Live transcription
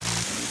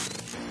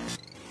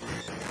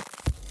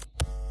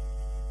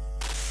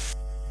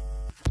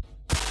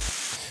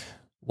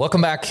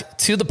Welcome back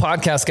to the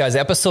podcast, guys.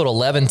 Episode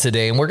 11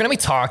 today, and we're going to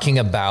be talking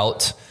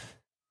about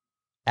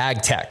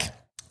AgTech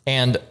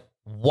and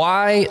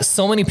why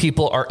so many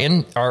people are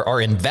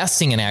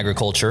investing in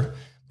agriculture,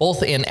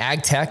 both in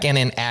AgTech and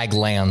in ag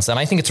lands. And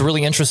I think it's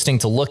really interesting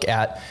to look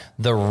at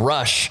the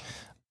rush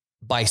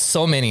by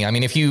so many. I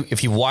mean, if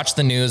you watch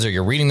the news or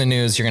you're reading the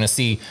news, you're going to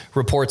see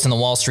reports in the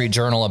Wall Street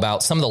Journal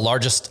about some of the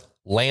largest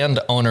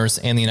landowners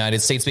in the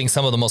United States being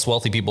some of the most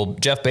wealthy people.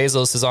 Jeff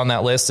Bezos is on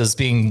that list as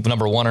being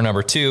number one or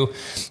number two.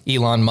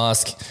 Elon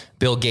Musk,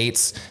 Bill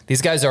Gates.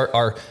 These guys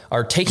are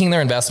taking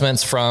their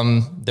investments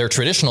from their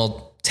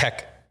traditional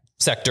tech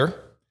sector,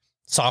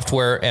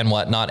 software and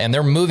whatnot, and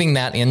they're moving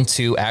that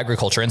into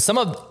agriculture. And some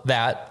of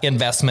that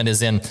investment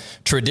is in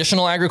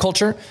traditional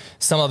agriculture.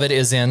 Some of it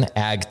is in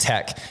ag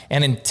tech.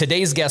 And in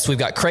today's guest, we've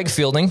got Creg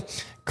Fielding.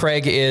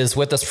 Creg is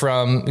with us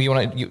from,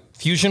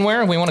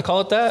 Fusionware? We want to call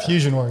it that?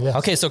 Fusionware, yes.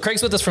 Okay, so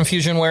Craig's with us from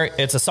Fusionware.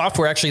 It's a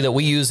software actually that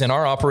we use in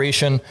our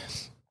operation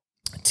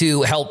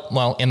to help,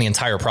 in the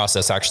entire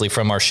process, actually,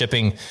 from our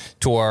shipping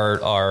to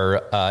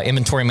our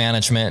inventory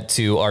management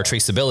to our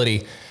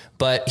traceability.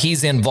 But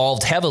he's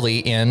involved heavily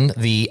in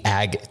the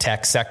ag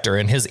tech sector,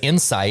 and his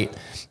insight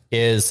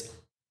is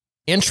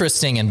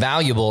interesting and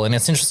valuable. And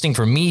it's interesting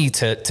for me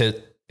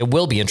it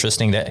will be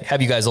interesting to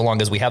have you guys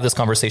along as we have this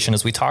conversation,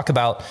 as we talk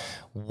about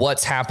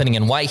what's happening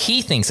and why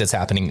he thinks it's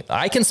happening.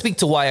 I can speak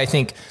to why I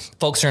think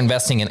folks are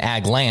investing in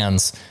ag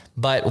lands,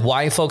 but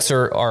why folks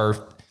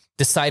are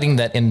deciding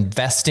that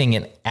investing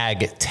in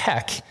ag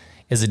tech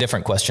is a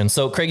different question.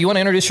 So Creg, you want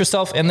to introduce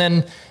yourself and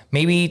then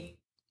maybe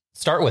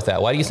start with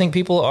that. Why do you think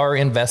people are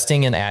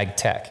investing in ag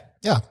tech?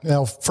 Yeah.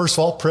 First of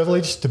all,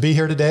 privileged to be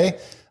here today.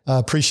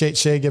 Appreciate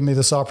Shay giving me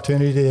this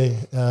opportunity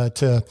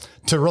to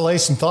relay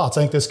some thoughts.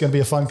 I think this is going to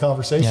be a fun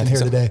conversation here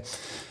today.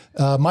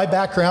 My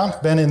background,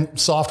 been in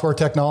software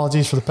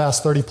technologies for the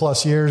past 30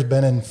 plus years,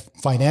 been in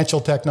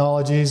financial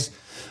technologies,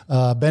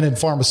 been in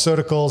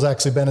pharmaceuticals,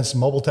 actually been in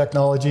some mobile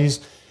technologies.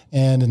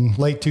 And in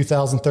late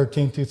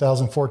 2013,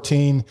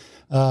 2014,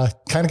 kind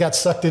of got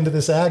sucked into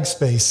this ag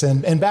space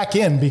and back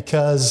in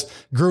because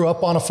grew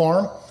up on a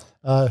farm.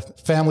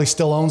 Family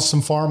still owns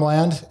some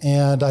farmland.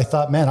 And I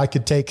thought, man, I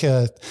could take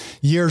a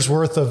year's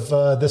worth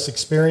of this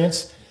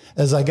experience.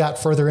 As I got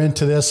further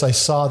into this, I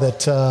saw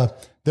that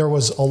there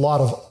was a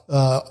lot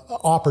of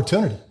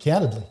opportunity,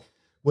 candidly,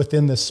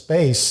 within this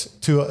space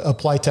to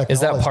apply technology.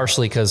 Is that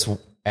partially because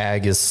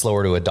ag is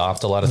slower to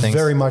adopt a lot of things?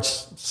 Very much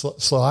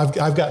slow.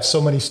 I've got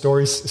so many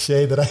stories,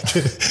 Shay,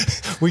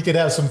 that we could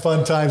have some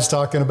fun times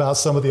talking about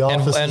some of the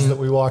offices that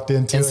we walked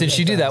into. And since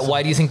you do that,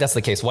 why do you think that's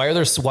the case? Why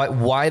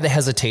the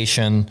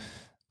hesitation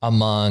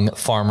among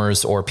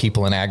farmers or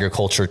people in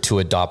agriculture to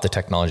adopt the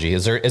technology?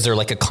 Is there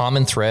like a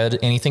common thread,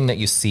 anything that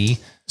you see?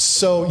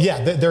 So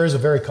yeah, there is a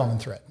very common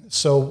thread.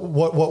 So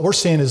what we're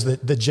seeing is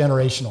the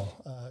generational.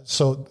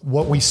 So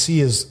what we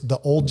see is the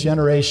old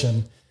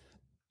generation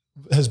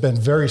has been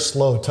very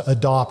slow to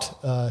adopt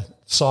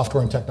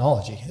software and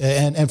technology.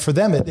 And for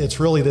them, it's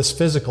really this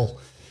physical.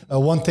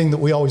 One thing that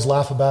we always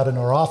laugh about in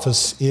our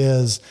office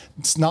is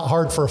it's not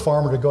hard for a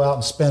farmer to go out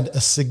and spend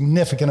a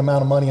significant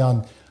amount of money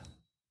on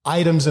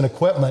items and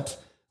equipment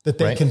that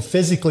they can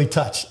physically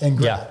touch and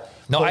grab. Yeah.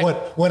 No,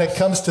 when it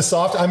comes to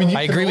software, I mean,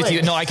 I agree with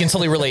you. No, I can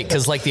totally relate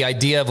because like the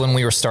idea of when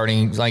we were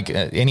starting, like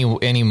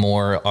any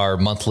more, our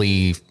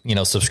monthly,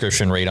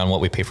 subscription rate on what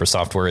we pay for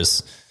software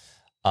is,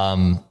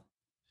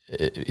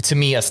 to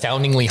me,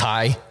 astoundingly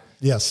high.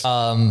 Yes.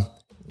 And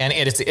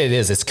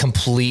it's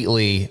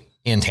completely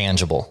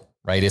intangible,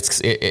 right?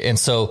 And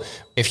so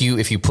if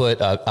you put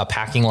a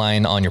packing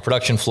line on your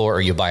production floor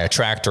or you buy a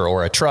tractor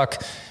or a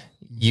truck,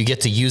 you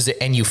get to use it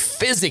and you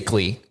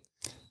physically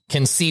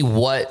can see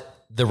what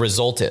the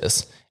result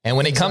is. And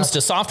when it comes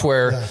to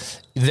software,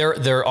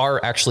 there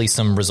are actually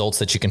some results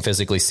that you can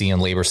physically see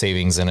in labor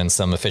savings and in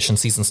some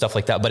efficiencies and stuff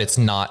like that, but it's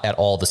not at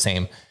all the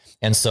same.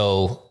 And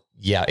so,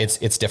 yeah, it's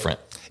different.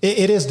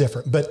 It is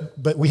different,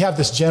 but we have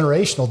this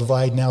generational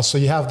divide now. So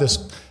you have this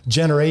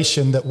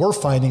generation that we're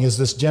finding is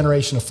this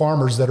generation of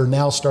farmers that are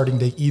now starting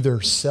to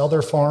either sell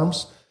their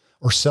farms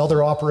or sell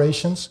their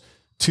operations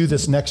to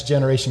this next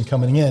generation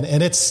coming in.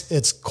 And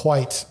it's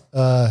quite,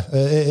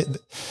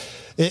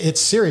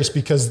 it's serious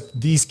because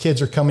these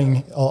kids are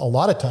coming a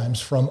lot of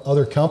times from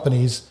other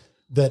companies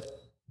that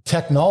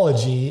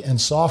technology and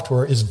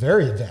software is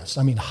very advanced.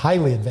 I mean,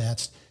 highly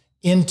advanced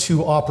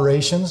into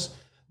operations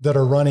that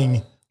are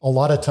running a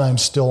lot of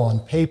times still on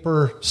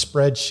paper,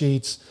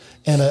 spreadsheets,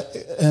 and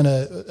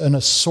an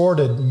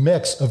assorted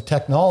mix of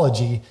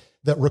technology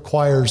that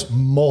requires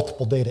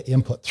multiple data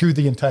input through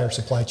the entire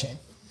supply chain.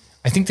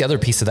 I think the other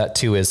piece of that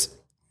too is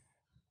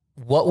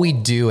what we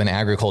do in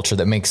agriculture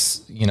that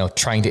makes,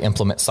 trying to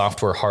implement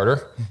software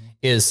harder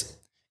is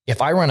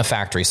if I run a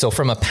factory. So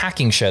from a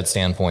packing shed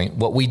standpoint,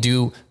 what we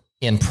do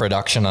in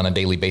production on a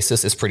daily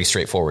basis is pretty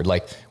straightforward.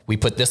 Like we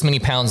put this many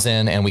pounds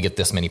in and we get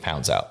this many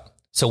pounds out.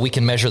 So we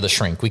can measure the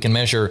shrink. We can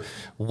measure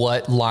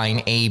what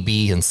line A,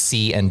 B, and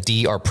C, and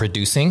D are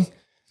producing.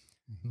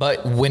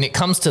 But when it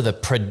comes to the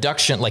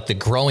production, like the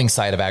growing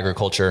side of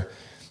agriculture,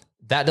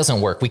 that doesn't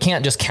work. We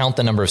can't just count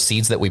the number of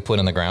seeds that we put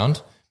in the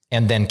ground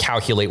and then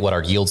calculate what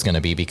our yield's going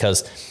to be,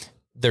 because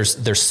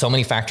there's so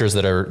many factors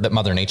that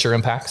Mother Nature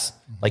impacts.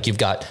 Like you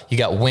got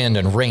wind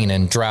and rain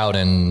and drought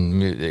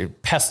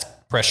and pest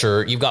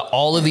pressure. You've got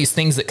all of these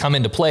things that come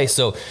into play.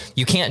 So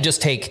you can't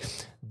just take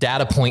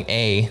data point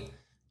A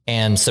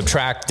and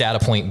subtract data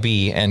point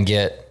B and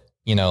get,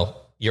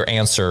 your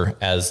answer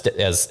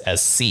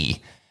as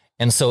C.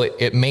 And so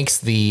it makes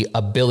the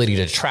ability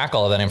to track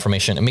all of that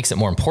information, it makes it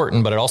more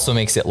important, but it also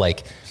makes it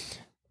like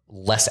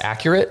less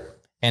accurate.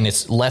 And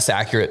it's less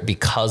accurate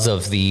because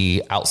of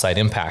the outside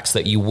impacts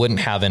that you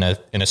wouldn't have in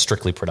a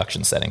strictly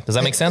production setting. Does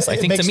that make sense? I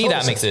think to me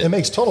that makes it. It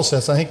makes total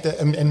sense. I think that,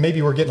 and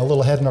maybe we're getting a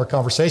little ahead in our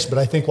conversation, but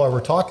I think while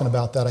we're talking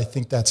about that, I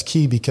think that's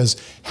key, because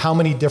how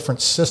many different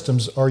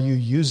systems are you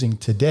using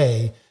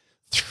today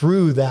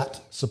through that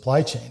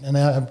supply chain? And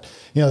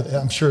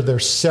I'm sure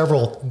there's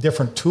several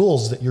different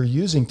tools that you're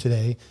using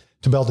today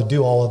to be able to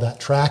do all of that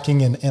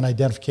tracking and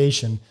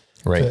identification,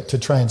 right, to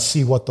try and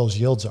see what those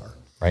yields are.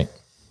 Right.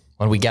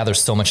 When we gather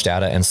so much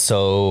data, and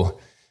so,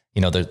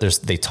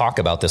 they talk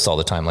about this all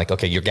the time. Like,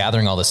 okay, you're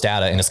gathering all this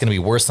data and it's going to be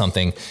worth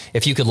something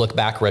if you could look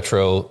back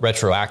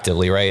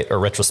retroactively, right? Or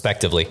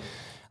retrospectively.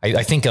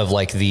 I think of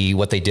like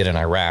what they did in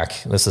Iraq.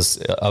 This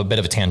is a bit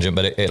of a tangent,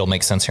 but it'll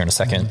make sense here in a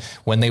second.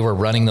 Mm-hmm. When they were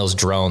running those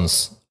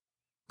drones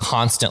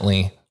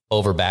constantly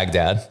over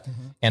Baghdad.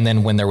 Mm-hmm. And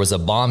then when there was a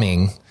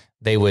bombing,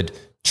 they would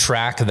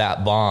track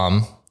that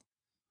bomb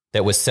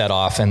that was set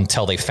off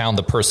until they found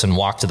the person,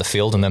 walk to the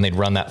field, and then they'd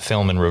run that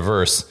film in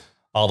reverse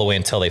all the way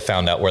until they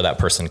found out where that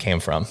person came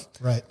from.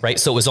 Right.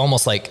 So it was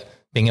almost like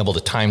being able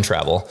to time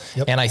travel.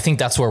 Yep. And I think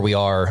that's where we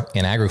are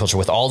in agriculture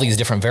with all these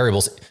different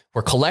variables.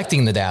 We're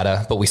collecting the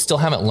data, but we still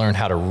haven't learned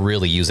how to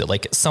really use it.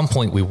 Like at some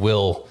point we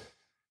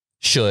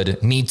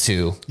need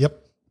to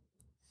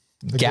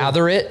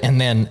gather it and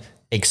then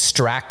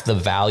extract the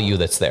value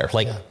that's there.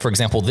 Like, for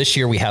example, this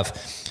year we have,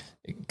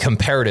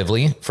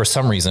 comparatively, for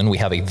some reason, we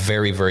have a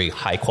very, very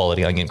high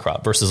quality onion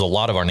crop versus a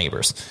lot of our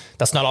neighbors.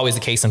 That's not always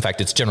the case. In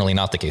fact, it's generally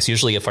not the case.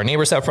 Usually if our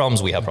neighbors have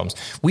problems, we have problems.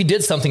 We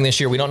did something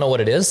this year. We don't know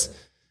what it is.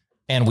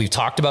 And we've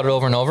talked about it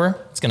over and over.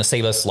 It's going to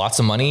save us lots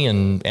of money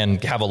and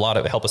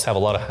help us have a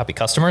lot of happy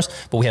customers,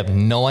 but we have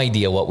no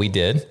idea what we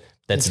did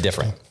that's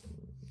different.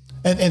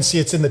 And see,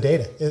 it's in the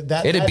data.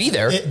 It'd be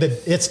there.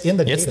 It's in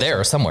the data. It's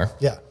there somewhere.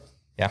 Yeah.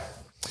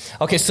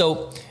 Okay.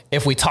 So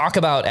if we talk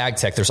about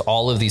AgTech, there's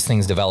all of these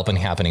things developing,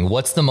 happening.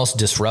 What's the most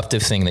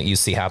disruptive thing that you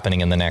see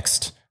happening in the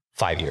next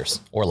 5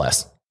 years or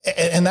less?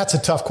 And that's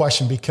a tough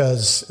question,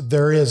 because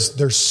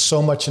there's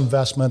so much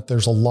investment.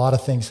 There's a lot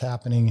of things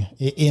happening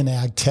in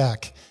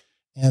AgTech.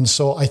 And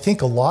so I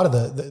think a lot of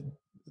the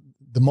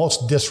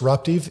most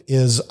disruptive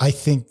is, I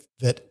think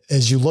that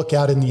as you look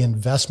out in the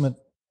investment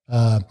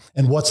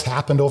and what's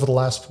happened over the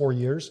last 4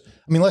 years,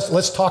 I mean,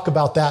 let's talk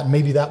about that, and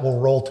maybe that will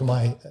roll to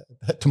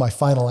my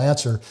final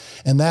answer.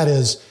 And that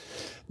is,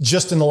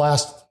 just in the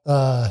last,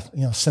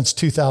 since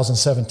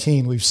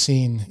 2017, we've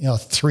seen,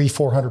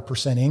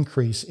 400%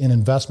 increase in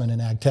investment in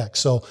AgTech.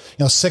 So,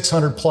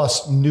 600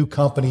 plus new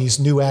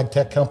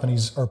AgTech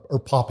companies are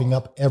popping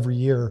up every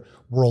year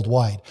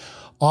worldwide.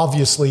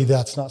 Obviously,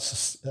 that's not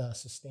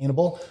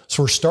sustainable.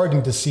 So we're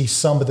starting to see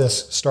some of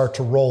this start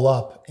to roll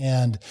up.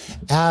 And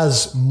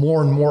as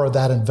more and more of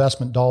that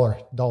investment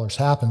dollars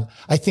happen,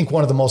 I think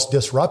one of the most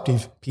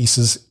disruptive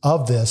pieces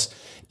of this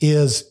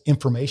is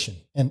information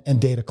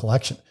and data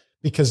collection.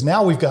 Because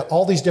now we've got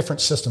all these different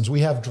systems.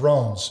 We have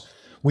drones.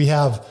 We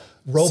have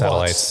robots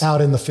Satellites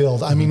out in the field.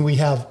 Mm-hmm. I mean, we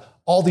have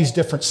all these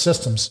different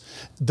systems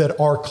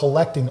that are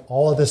collecting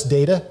all of this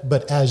data.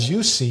 But as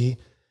you see,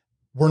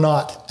 we're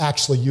not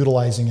actually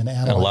utilizing and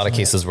analyzing. In a lot of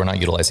cases, we're not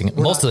utilizing it.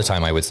 Most of the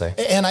time, I would say.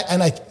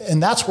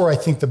 And that's where I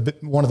think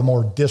one of the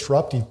more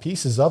disruptive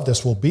pieces of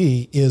this will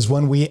be, is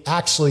when we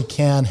actually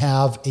can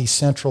have a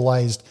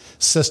centralized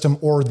system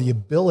or the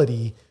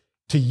ability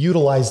to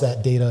utilize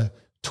that data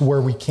to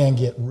where we can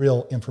get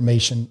real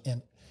information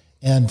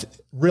and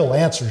real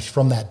answers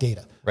from that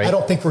data. Right. I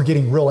don't think we're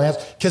getting real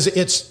answers,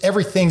 because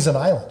everything's an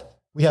island.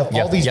 We have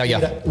all these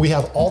data. We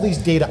have all these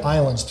data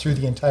islands through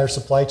the entire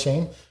supply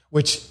chain,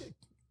 which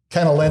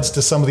kind of lends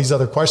to some of these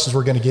other questions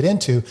we're going to get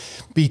into.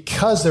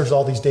 Because there's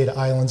all these data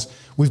islands,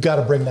 we've got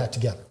to bring that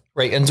together.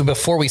 Right. And so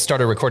before we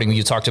started recording,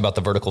 you talked about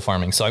the vertical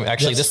farming. So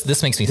actually,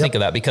 this makes me think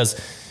of that, because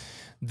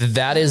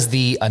that is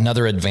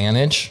another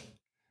advantage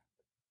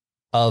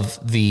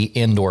of the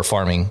indoor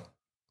farming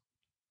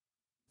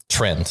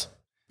trend.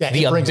 Yeah,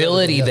 the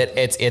ability that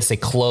it's a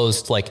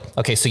closed,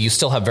 okay, so you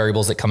still have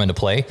variables that come into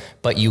play,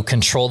 but you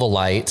control the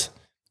light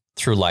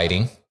through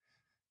lighting.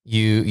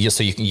 You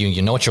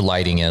know what your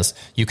lighting is.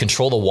 You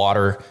control the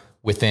water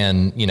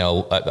within,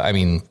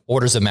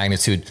 orders of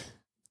magnitude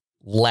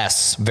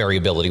less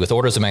variability, with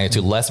orders of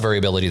magnitude less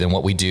variability than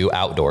what we do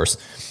outdoors.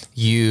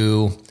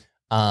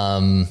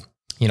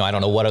 I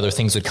don't know what other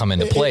things would come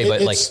into play,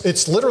 but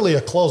it's literally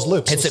a closed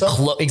loop.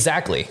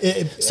 Exactly.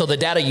 So the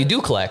data you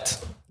do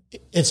collect,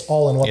 it's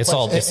all in one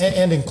place,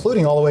 and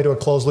including all the way to a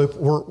closed loop.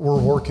 We're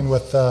working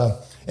with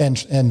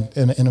and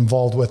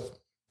involved with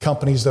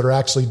companies that are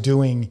actually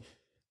doing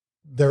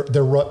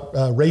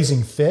they're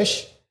raising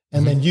fish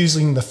and then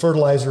using the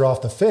fertilizer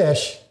off the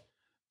fish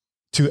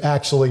to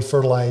actually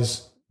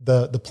fertilize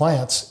the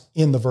plants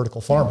in the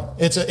vertical farming.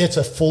 It's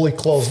a fully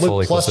closed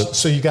loop. Plus,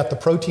 so you got the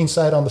protein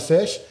side on the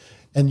fish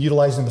and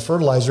utilizing the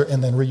fertilizer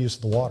and then reuse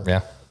the water.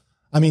 Yeah.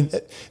 I mean,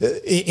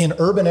 in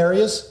urban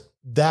areas,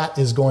 that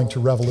is going to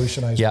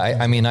revolutionize. Yeah.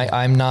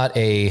 I'm not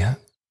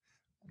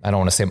I don't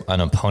want to say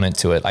an opponent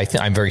to it.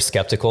 I'm very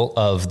skeptical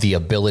of the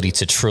ability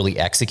to truly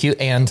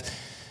execute. And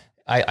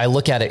I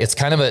look at it, it's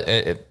kind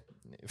of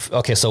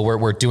okay. So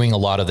we're doing a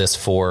lot of this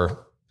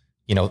for,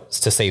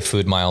 to save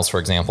food miles, for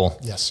example.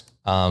 Yes.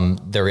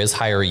 There is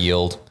higher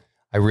yield.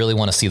 I really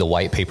want to see the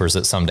white papers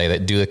that someday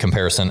that do the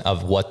comparison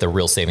of what the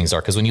real savings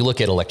are. Cause when you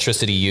look at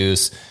electricity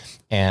use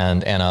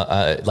and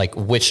like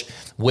which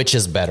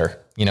is better,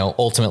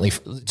 ultimately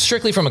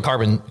strictly from a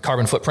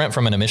carbon footprint,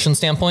 from an emission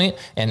standpoint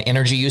and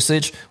energy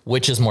usage,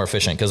 which is more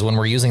efficient? Cause when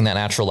we're using that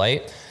natural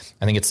light,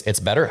 I think it's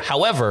better.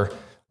 However,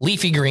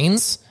 leafy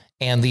greens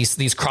and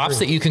these crops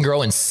that you can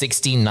grow in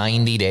 60,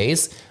 90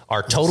 days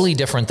are totally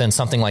different than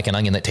something like an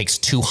onion that takes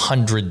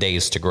 200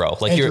 days to grow.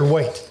 Like your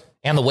weight.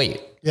 And the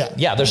weight. Yeah.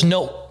 Yeah. There's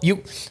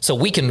so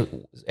we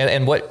can,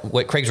 and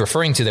what Craig's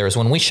referring to there is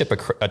when we ship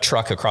a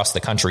truck across the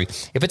country,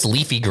 if it's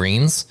leafy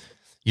greens,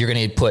 you're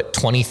going to put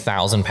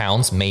 20,000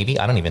 pounds, maybe.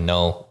 I don't even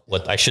know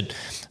what I should,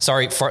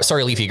 sorry,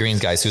 leafy greens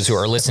guys who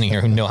are listening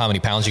here, who know how many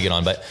pounds you get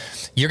on, but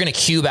you're going to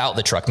cube out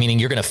the truck, meaning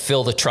you're going to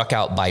fill the truck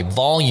out by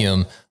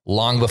volume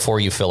long before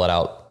you fill it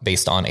out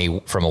based on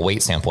from a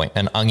weight standpoint.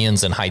 And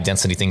onions and high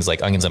density things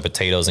like onions and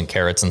potatoes and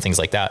carrots and things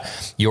like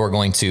that, you're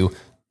going to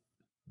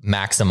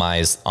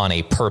maximize on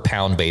a per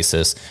pound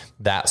basis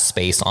that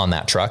space on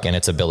that truck and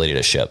its ability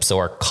to ship. So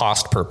our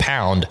cost per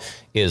pound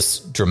is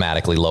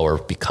dramatically lower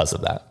because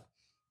of that.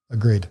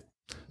 Agreed.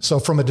 So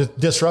from a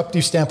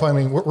disruptive standpoint, I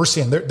mean, we're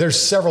seeing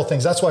there's several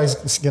things. That's why I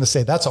was going to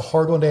say that's a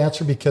hard one to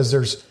answer, because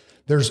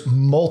there's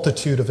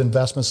multitude of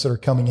investments that are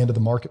coming into the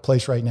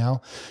marketplace right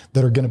now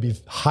that are going to be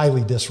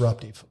highly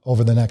disruptive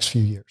over the next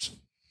few years.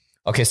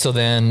 Okay. So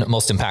then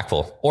most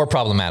impactful or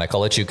problematic, I'll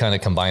let you kind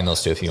of combine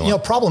those two if you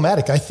want.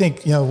 Problematic. I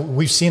think,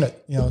 we've seen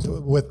it,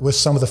 with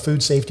some of the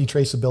food safety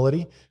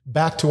traceability.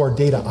 Back to our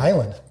data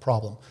island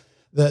problem.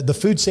 The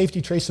food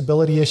safety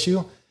traceability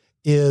issue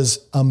is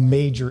a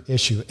major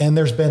issue, and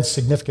there's been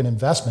significant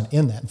investment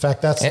in that. In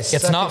fact,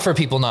 it's not for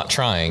people not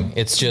trying.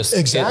 It's just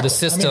exactly the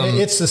system.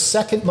 It's the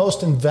second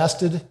most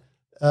invested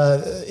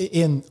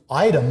in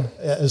item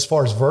as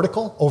far as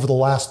vertical over the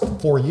last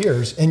 4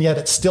 years. And yet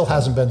it still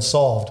hasn't been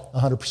solved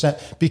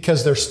 100%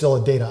 because there's still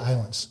a data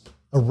islands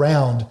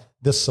around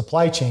this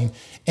supply chain.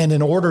 And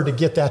in order to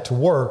get that to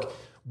work,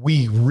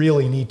 we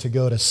really need to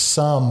go to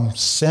some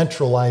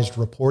centralized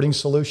reporting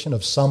solution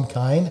of some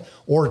kind,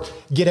 or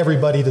get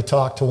everybody to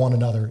talk to one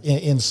another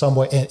in some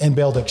way and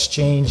be able to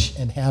exchange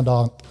and hand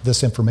on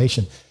this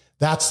information.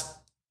 That's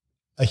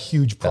a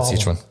huge problem.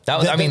 That's a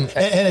huge one.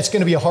 And it's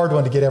going to be a hard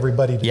one to get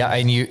everybody to. Yeah.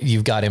 And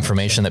you've got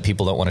information that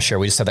people don't want to share.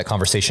 We just had that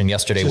conversation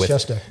yesterday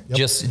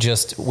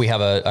Yep. We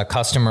have a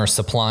customer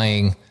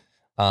supplying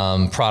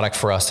product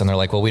for us, and they're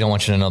like, well, we don't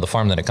want you to know the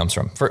farm that it comes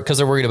from, because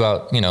they're worried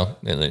about,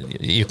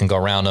 you can go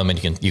around them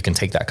and you can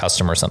take that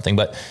customer or something,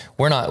 but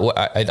we're not,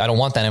 I don't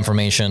want that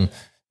information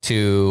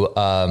to,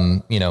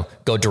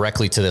 go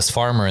directly to this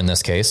farmer. In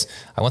this case,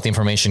 I want the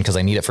information because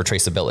I need it for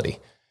traceability.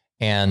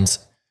 And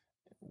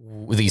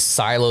these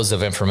silos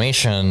of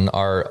information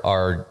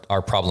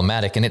are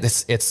problematic, and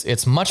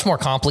it's much more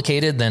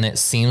complicated than it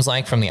seems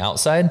like from the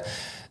outside.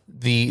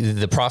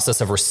 The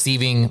process of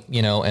receiving,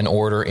 an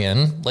order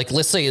in, like,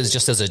 let's say, is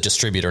just as a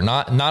distributor,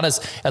 not as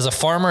a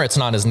farmer, it's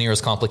not as near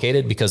as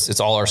complicated because it's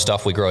all our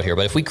stuff, we grow it here.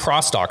 But if we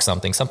cross stock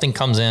something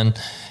comes in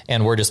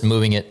and we're just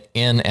moving it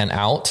in and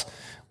out,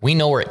 we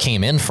know where it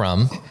came in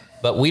from,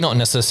 but we don't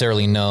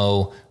necessarily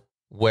know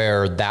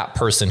where that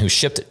person who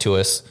shipped it to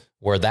us,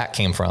 where that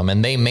came from.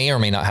 And they may or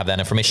may not have that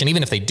information.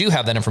 Even if they do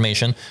have that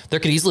information, there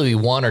could easily be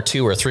 1 or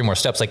 2 or 3 more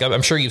steps. Like,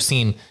 I'm sure you've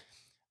seen,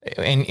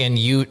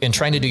 and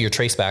trying to do your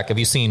trace back, have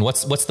you seen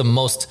what's the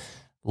most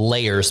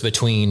layers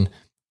between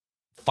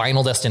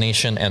final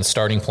destination and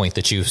starting point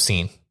that you've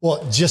seen?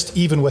 Well, just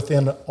even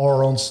within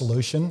our own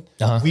solution,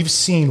 we've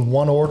seen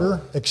one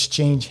order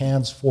exchange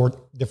hands 4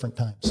 different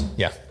times.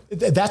 Yeah.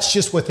 That's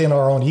just within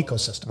our own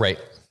ecosystem. Right.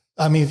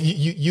 I mean,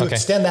 you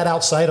extend that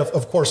outside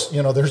of course,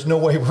 there's no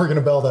way we're going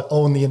to be able to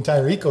own the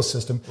entire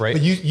ecosystem, right?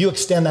 But you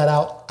extend that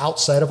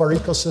outside of our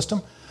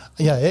ecosystem.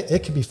 Yeah,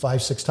 it could be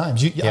 5-6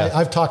 times.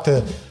 I've talked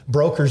to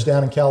brokers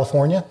down in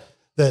California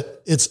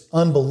that it's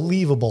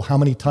unbelievable how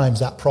many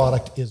times that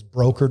product is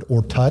brokered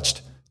or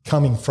touched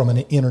coming from an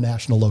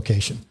international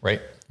location.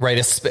 Right.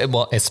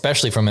 Well,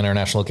 especially from an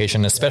international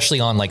location,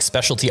 especially on like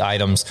specialty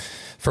items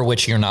for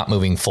which you're not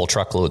moving full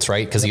truckloads,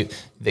 right? Because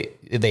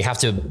they have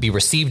to be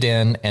received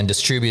in and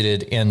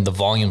distributed in the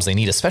volumes they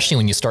need, especially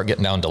when you start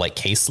getting down to like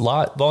case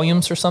lot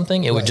volumes or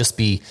something. It would just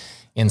be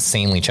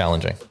insanely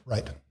challenging.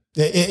 Right.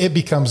 It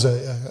becomes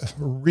a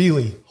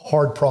really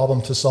hard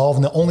problem to solve.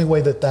 And the only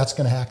way that that's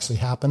going to actually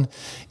happen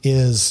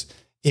is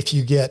if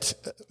you get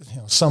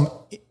some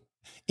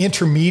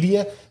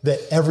intermediate that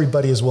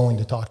everybody is willing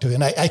to talk to.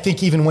 And I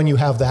think even when you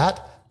have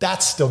that,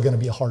 that's still going to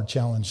be a hard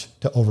challenge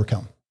to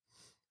overcome.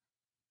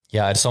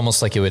 Yeah, it's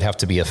almost like it would have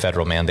to be a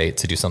federal mandate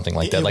to do something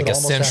like that, like a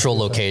central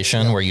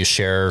location where you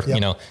share,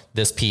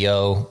 this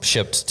PO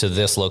shipped to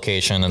this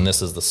location and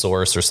this is the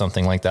source or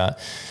something like that.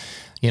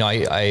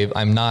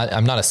 I'm not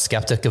a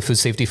skeptic of food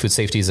safety. Food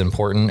safety is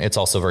important. It's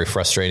also very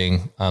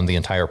frustrating, the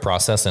entire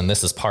process. And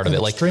this is part of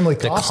it. Like extremely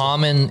the costly.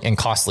 Common and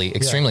costly,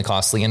 extremely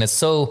costly. And it's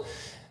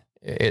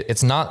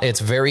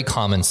very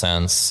common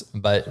sense,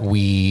 but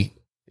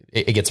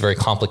it gets very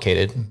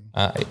complicated.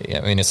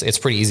 It's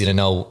pretty easy to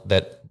know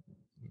that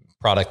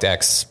product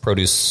X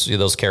produce,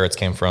 those carrots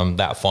came from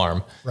that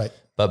farm. Right.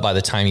 But by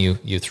the time you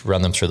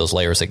run them through those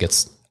layers, it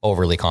gets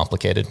overly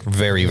complicated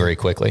very, very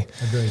quickly.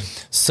 Agreed.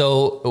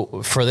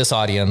 So for this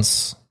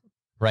audience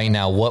right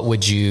now, what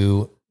do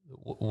you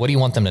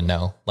want them to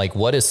know? Like,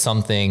 what's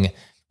some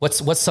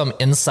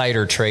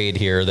insider trade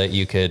here that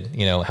you could,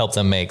 help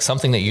them make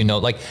something that,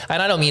 like, and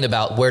I don't mean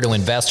about where to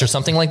invest or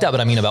something like that,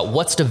 but I mean about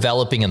what's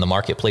developing in the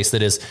marketplace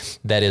that is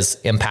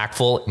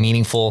impactful,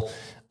 meaningful,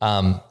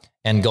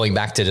 and going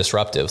back to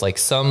disruptive, like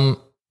I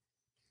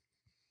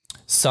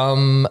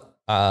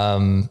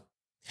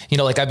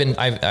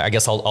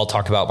guess I'll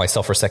talk about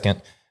myself for a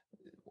second.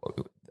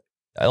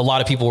 A lot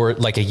of people were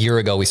like, a year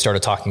ago, we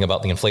started talking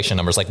about the inflation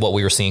numbers, like what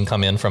we were seeing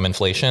come in from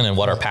inflation and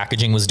what our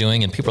packaging was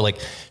doing. And people are like,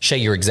 Shay,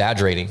 you're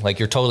exaggerating. Like,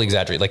 you're totally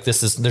exaggerating. Like,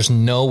 there's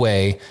no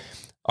way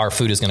our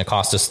food is going to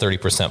cost us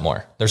 30%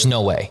 more. There's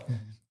no way. Mm-hmm.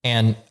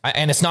 And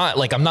it's not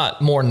like I'm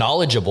not more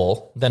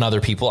knowledgeable than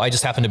other people. I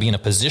just happen to be in a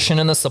position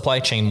in the supply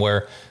chain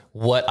where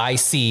what I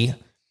see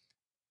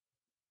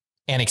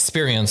and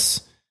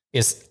experience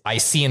is I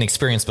see and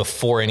experience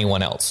before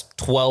anyone else,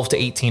 12 to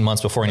 18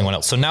 months before anyone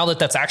else. So now that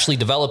that's actually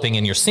developing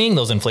and you're seeing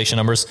those inflation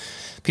numbers,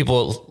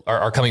 people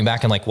are coming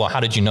back and like, well, how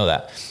did you know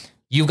that?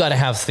 You've got to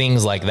have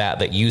things like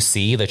that you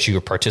see, that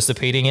you're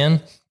participating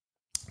in,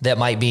 that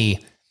might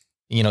be,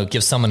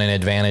 give someone an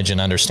advantage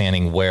in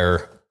understanding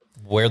where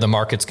the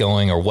market's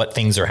going or what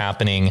things are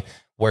happening,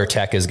 where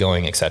tech is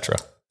going, et cetera.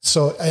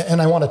 So,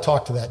 and I want to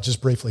talk to that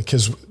just briefly,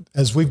 because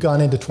as we've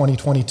gone into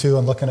 2022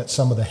 and looking at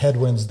some of the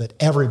headwinds that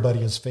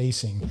everybody is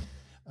facing,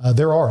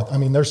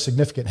 there's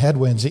significant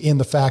headwinds in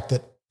the fact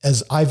that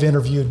as I've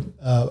interviewed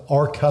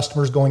our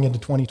customers going into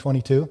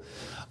 2022,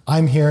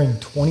 I'm hearing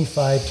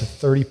 25 to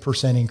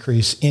 30%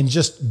 increase in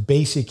just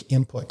basic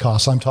input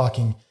costs. I'm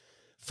talking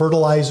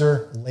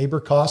fertilizer, labor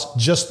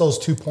costs, just those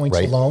 2 points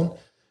alone.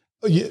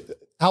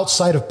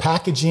 Outside of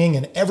packaging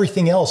and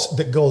everything else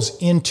that goes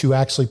into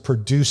actually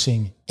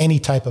producing any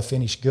type of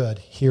finished good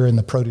here in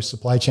the produce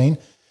supply chain,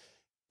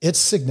 it's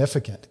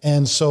significant.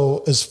 And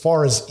so as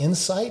far as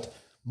insight,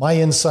 my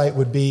insight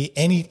would be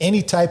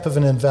any type of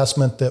an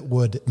investment that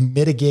would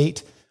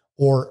mitigate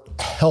or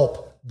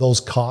help those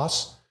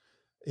costs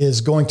is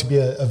going to be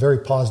a very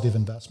positive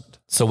investment.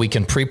 So we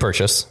can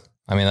pre-purchase.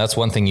 I mean, that's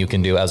one thing you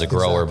can do as a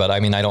grower, but I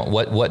mean,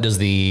 what does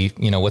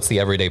what's the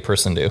everyday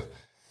person do?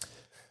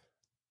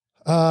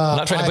 I'm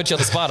not trying to put you on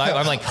the spot.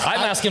 I'm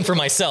asking for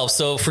myself.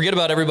 So forget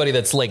about everybody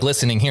that's like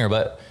listening here,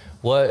 but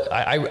where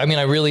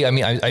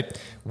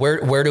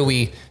do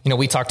we,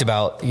 we talked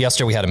about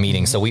yesterday, we had a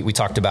meeting. So we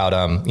talked about,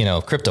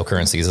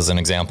 cryptocurrencies as an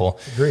example.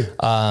 Agreed.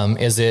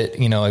 Is it,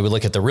 we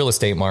look at the real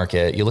estate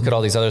market, you look at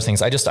all these other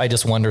things. I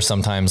just wonder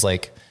sometimes,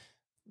 like,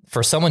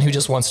 for someone who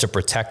just wants to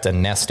protect a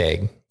nest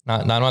egg,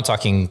 I'm not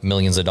talking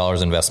millions of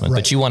dollars investment,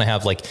 but you want to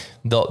have like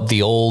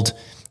the old,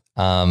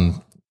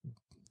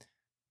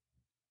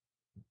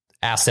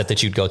 asset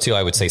that you'd go to,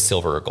 I would say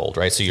silver or gold,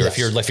 right? So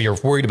if you're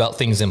worried about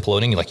things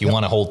imploding, like you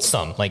want to hold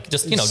some, like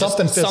just,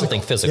 something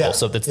physical. Yeah.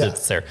 So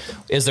that's there.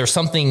 Is there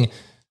something,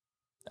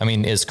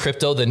 is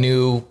crypto the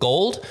new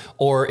gold,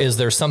 or is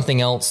there something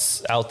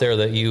else out there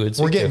that you would?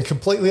 We're getting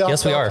completely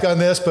off topic on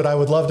this, but I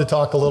would love to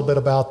talk a little bit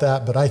about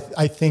that. But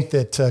I think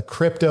that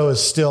crypto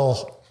is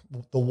still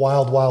the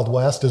wild, wild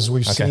west, as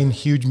we've seen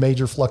huge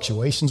major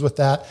fluctuations with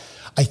that.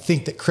 I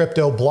think that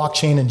crypto,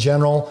 blockchain in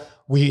general,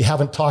 we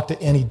haven't talked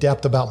at any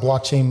depth about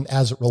blockchain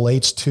as it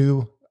relates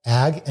to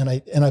ag.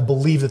 And I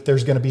believe that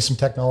there's going to be some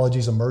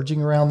technologies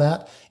emerging around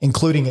that,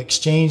 including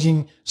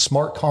exchanging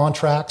smart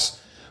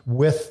contracts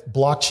with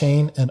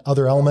blockchain and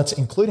other elements,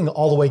 including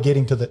all the way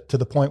getting to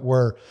the point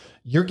where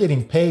you're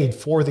getting paid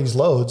for these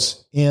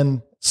loads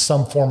in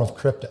some form of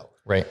crypto.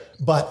 Right.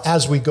 But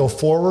as we go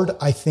forward,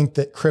 I think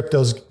that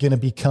crypto is going to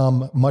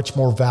become much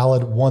more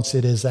valid once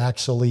it is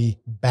actually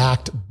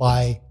backed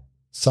by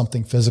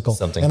something physical.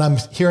 And I'm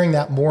hearing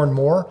that more and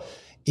more,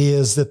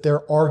 is that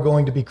there are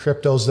going to be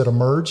cryptos that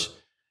emerge.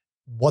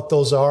 What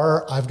those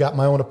are, I've got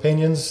my own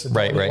opinions.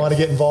 Right. I want to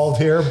get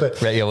involved here,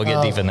 but we'll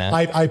get deep in that.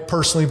 I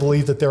personally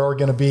believe that there are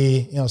going to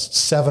be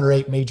 7 or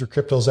 8 major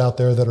cryptos out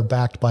there that are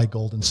backed by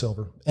gold and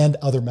silver and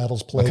other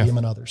metals, palladium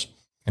and others.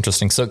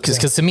 Interesting. So,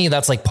 because to me,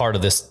 that's like part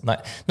of this,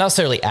 not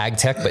necessarily ag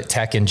tech, but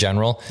tech in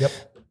general. Yep.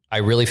 I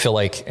really feel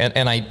like,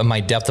 my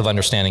depth of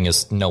understanding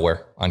is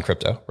nowhere on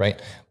crypto,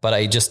 right? But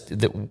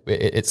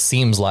it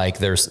seems like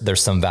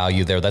there's some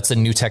value there. That's a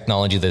new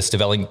technology that's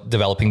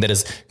developing that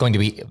is going to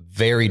be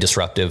very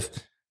disruptive,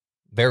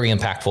 very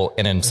impactful,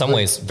 and in some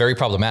ways very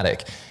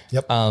problematic.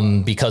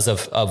 Yep. Because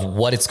of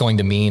what it's going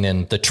to mean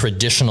and the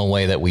traditional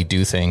way that we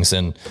do things.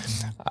 And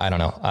I don't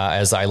know,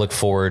 as I look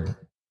forward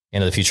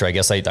into the future, I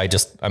guess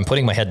I'm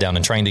putting my head down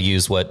and trying to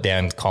use what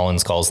Dan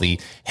Collins calls the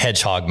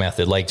hedgehog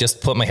method. Like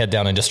just put my head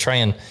down and just try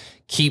and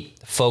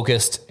keep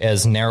focused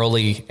as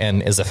narrowly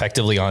and as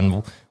effectively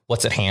on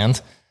what's at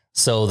hand,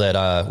 so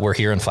that we're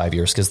here in 5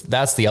 years. Because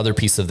that's the other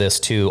piece of this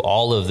too.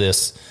 All of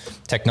this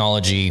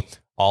technology,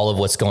 all of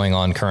what's going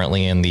on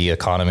currently in the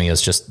economy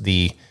is just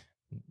the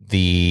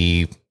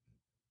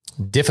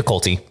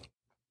difficulty.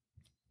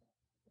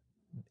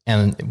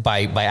 And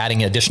by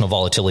adding additional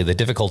volatility, the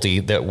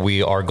difficulty that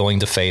we are going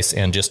to face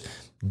and just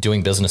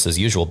doing business as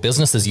usual.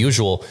 Business as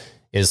usual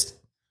is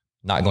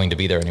not going to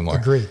be there anymore.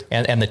 Agreed.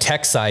 And the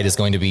tech side is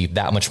going to be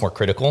that much more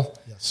critical.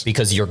 Yes.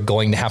 Because you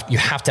have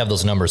to have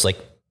those numbers. Like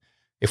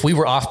if we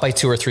were off by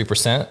 2 or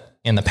 3%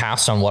 in the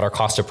past on what our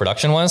cost of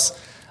production was,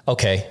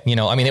 okay,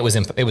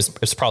 it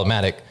was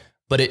problematic,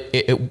 but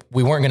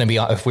we weren't going to be,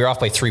 if we were off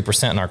by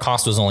 3% and our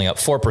cost was only up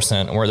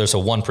 4%, where there's a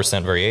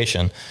 1%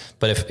 variation.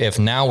 But if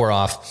now we're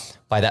off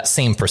by that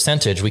same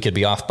percentage, we could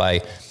be off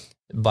by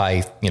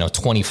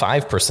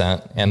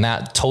 25%, and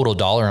that total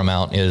dollar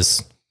amount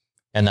is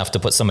enough to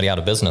put somebody out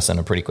of business in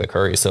a pretty quick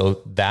hurry.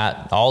 So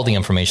that all the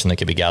information that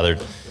could be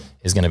gathered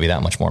is going to be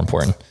that much more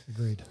important.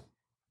 Agreed.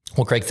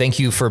 Well, Craig, thank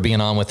you for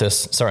being on with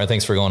us. Sorry,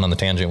 thanks for going on the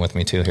tangent with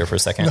me too here for a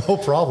second. No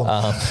problem.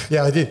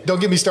 Yeah, don't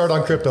get me started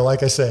on crypto.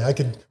 Like I say,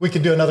 we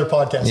could do another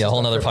podcast. Yeah, a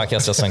whole nother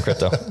podcast just on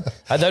crypto.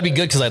 That'd be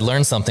good because I'd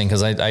learn something,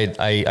 because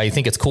I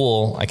think it's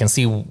cool. I can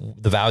see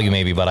the value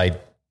maybe, but I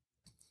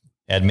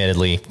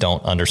admittedly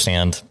don't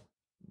understand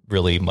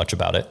really much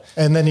about it.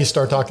 And then you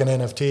start talking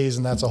NFTs,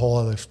 and that's a whole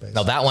other space.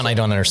 Now that one I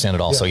don't understand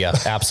at all. Yeah. So yeah,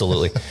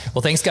 absolutely.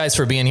 Well, thanks guys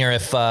for being here.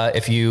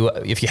 If you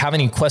have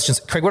any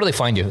questions, Craig, where do they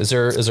find you? Is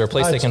there a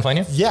place they can find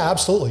you? Yeah,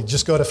 absolutely.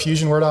 Just go to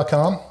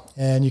fusionware.com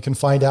and you can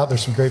find out.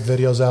 There's some great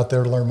videos out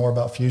there to learn more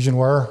about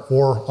Fusionware,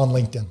 or on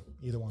LinkedIn,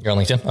 either one. You're on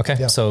LinkedIn? Okay.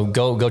 Yeah. So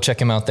go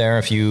check him out there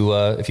if you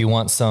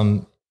want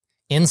some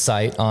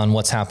insight on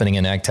what's happening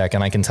in AgTech.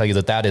 And I can tell you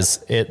that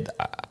is it.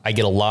 I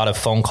get a lot of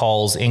phone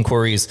calls,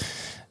 inquiries,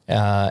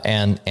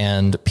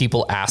 and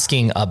people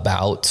asking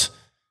about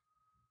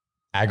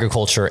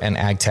agriculture and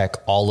AgTech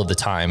all of the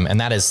time. And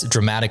that has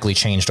dramatically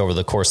changed over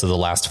the course of the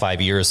last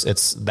 5 years.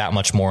 It's that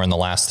much more in the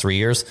last 3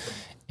 years.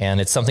 And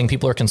it's something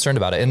people are concerned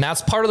about it. And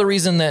that's part of the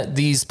reason that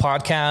these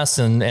podcasts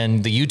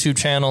and the YouTube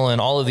channel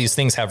and all of these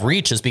things have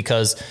reach, is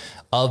because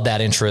of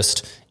that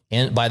interest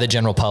by the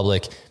general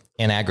public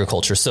in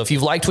agriculture. So if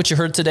you've liked what you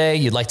heard today,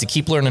 you'd like to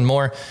keep learning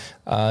more,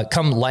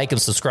 come like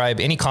and subscribe.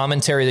 Any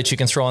commentary that you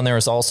can throw on there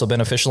is also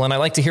beneficial. And I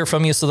like to hear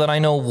from you so that I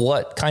know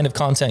what kind of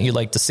content you'd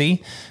like to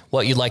see,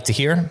 what you'd like to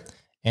hear.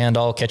 And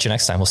I'll catch you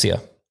next time. We'll see you.